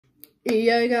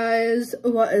Yo guys,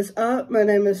 what is up? My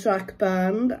name is Jack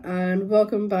Band and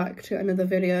welcome back to another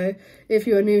video. If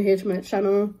you are new here to my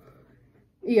channel,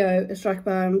 yo, it's Jack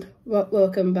Band.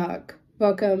 Welcome back.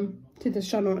 Welcome to this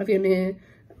channel if you're new.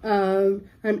 And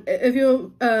if you're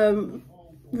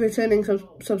returning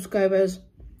subscribers,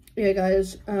 yeah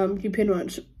guys, you pretty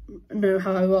much know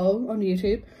how I roll on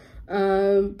YouTube.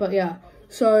 But yeah,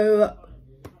 so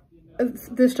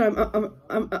this time I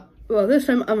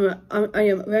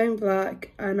am wearing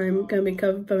black and I'm going to be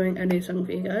covering a new song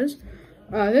for you guys.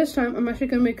 This time I'm actually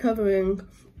going to be covering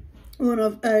one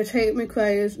of Tate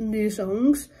McRae's new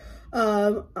songs.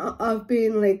 I've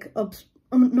been like, not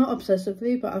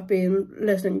obsessively, but I've been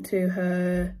listening to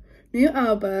her new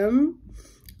album,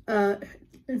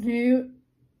 new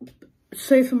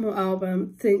sophomore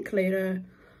album, Think Later.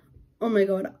 Oh my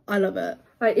god, I love it.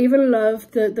 I even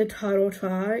love the title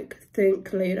track,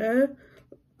 Think Later.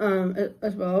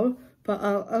 As well, but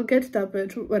I'll get to that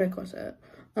bit when I cross it.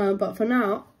 But for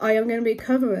now, I am going to be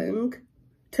covering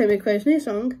Tate McRae's new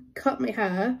song, Cut My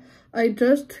Hair. I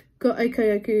just got a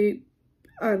karaoke,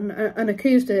 an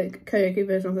acoustic karaoke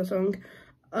version of the song.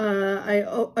 I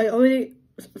already,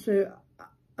 so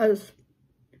as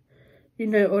you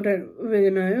know or don't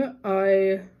really know,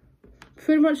 I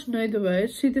pretty much know the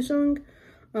words to the song.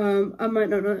 I might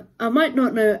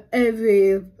not know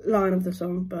every line of the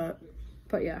song, but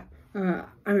yeah, I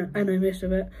know most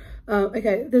of it.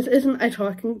 Okay, this isn't a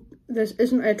talking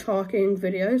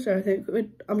video, so I think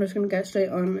I'm just gonna get straight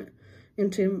on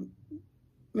into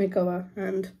my cover,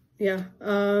 and yeah,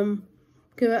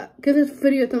 give this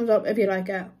video a thumbs up if you like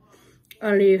it,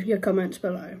 and leave your comments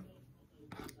below,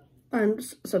 and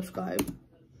subscribe,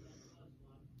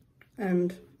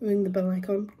 and ring the bell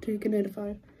icon to get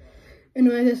notified.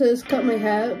 Anyway, this is Cut My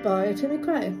Hair by Tate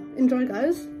McRae. Enjoy,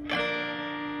 guys.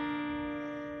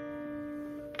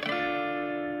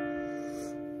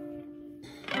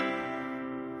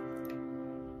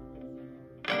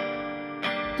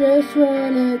 Just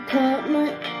wanna cut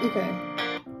my... Okay.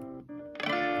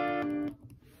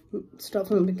 Start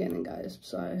from the beginning, guys.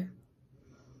 Sorry.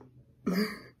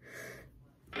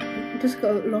 Just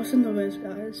got lost in the words,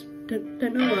 guys. Don't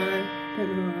know why.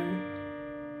 Don't know why.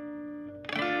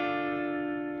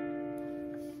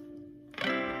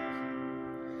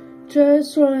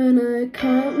 Just wanna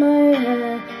cut my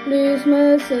hair, lose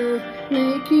myself,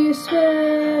 make you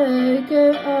swear,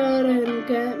 go out and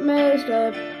get messed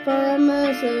up, find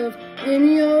myself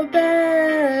in your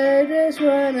bed. Just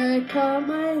wanna cut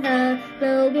my hair,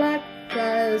 little black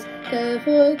guys, can't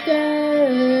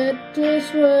forget.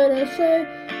 Just wanna say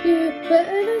you,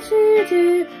 whatever she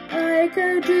do, I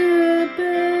could do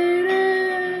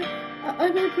better.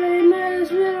 I've been playing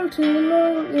this little too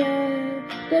long, yeah.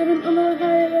 Living on a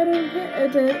high, I don't hit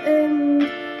at the end.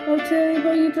 I'll tell you,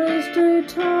 but you just too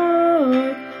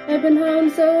talk. I've been having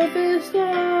selfish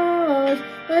thoughts.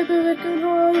 I've been working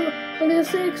hard on your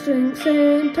 6-string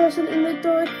sand, tossing in the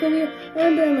dark for you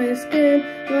under my skin.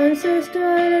 My sister,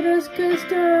 I just can't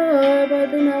stop.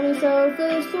 I've been having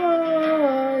selfish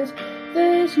thoughts.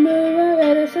 There's no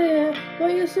way to say it.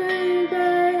 What you say, but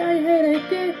I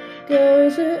hate it.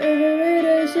 Girls are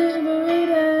overrated,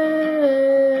 overrated.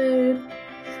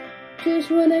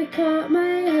 Just wanna cut my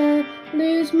hair,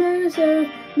 lose myself,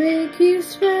 make you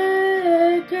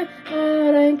swear, go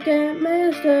out and get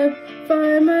messed up,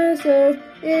 find myself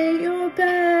in your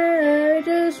bed.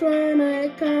 Just wanna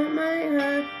cut my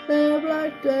hair, the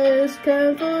black days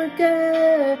can't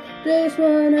forget. Just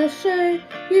wanna show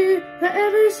you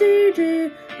whatever you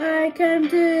do, I can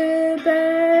do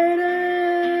better.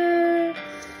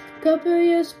 Couple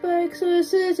your spikes so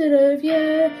sensitive,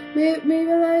 yeah. Make me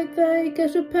like that,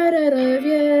 gets repetitive,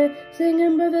 yeah.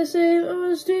 Singing by the same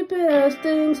old stupid ass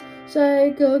things.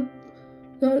 Psycho,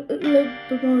 got lip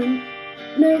on.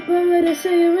 No way to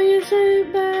say it when you say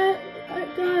it back. I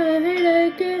gotta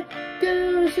hate it,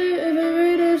 go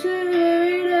overrated,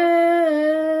 overrated.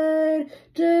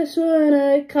 Just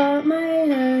wanna cut my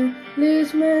hair,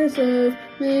 lose myself,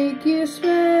 make you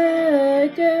swear,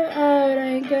 go out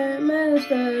and get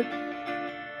messed up,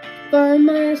 find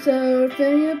myself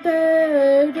in your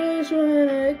bed. Just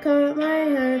wanna cut my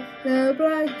hair, the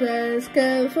black dress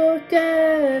can't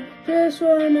forget. Just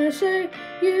wanna show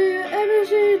you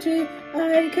everything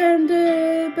I can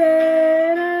do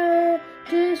better.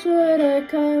 Just wanna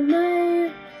cut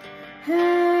my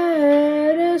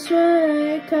hair, just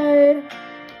wanna cut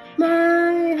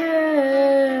my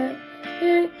hair.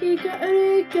 You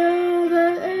gotta go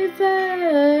that ain't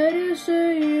fair to show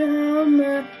you how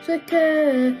much I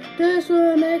care. Just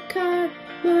wanna cut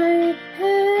my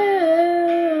hair.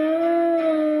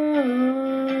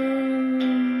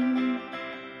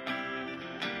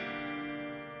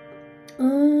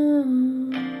 Oh.